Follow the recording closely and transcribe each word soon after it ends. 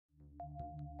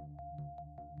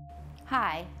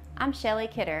Hi, I'm Shelley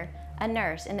Kidder, a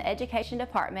nurse in the Education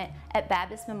Department at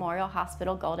Baptist Memorial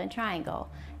Hospital Golden Triangle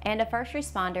and a first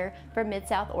responder for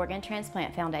Mid-South Organ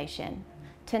Transplant Foundation.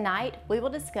 Tonight, we will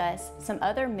discuss some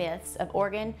other myths of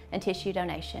organ and tissue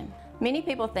donation. Many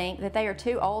people think that they are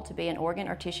too old to be an organ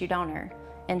or tissue donor.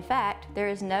 In fact, there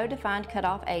is no defined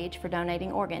cutoff age for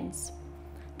donating organs.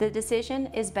 The decision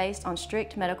is based on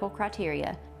strict medical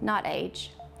criteria, not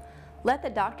age. Let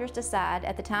the doctors decide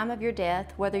at the time of your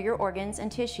death whether your organs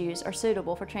and tissues are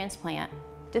suitable for transplant.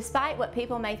 Despite what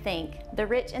people may think, the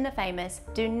rich and the famous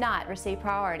do not receive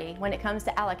priority when it comes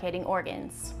to allocating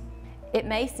organs. It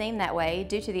may seem that way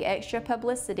due to the extra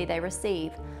publicity they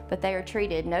receive, but they are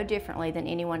treated no differently than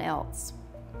anyone else.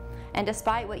 And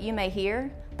despite what you may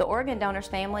hear, the organ donor's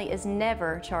family is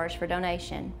never charged for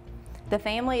donation. The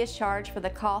family is charged for the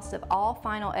cost of all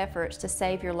final efforts to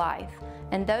save your life,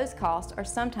 and those costs are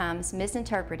sometimes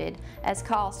misinterpreted as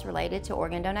costs related to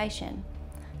organ donation.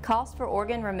 Costs for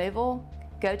organ removal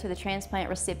go to the transplant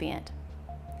recipient.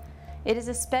 It is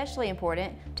especially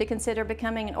important to consider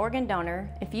becoming an organ donor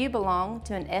if you belong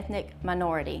to an ethnic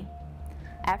minority.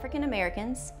 African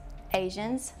Americans,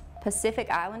 Asians,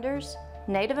 Pacific Islanders,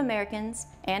 Native Americans,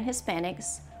 and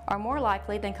Hispanics are more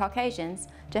likely than Caucasians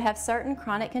to have certain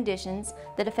chronic conditions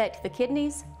that affect the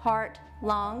kidneys, heart,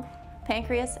 lung,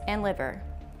 pancreas, and liver.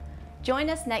 Join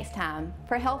us next time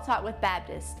for Health Talk with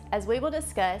Baptist as we will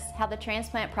discuss how the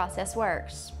transplant process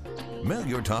works. Mail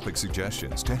your topic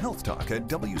suggestions to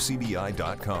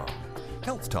healthtalk@wcbi.com.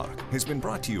 Health Talk has been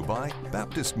brought to you by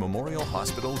Baptist Memorial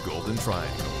Hospital Golden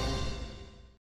Triangle.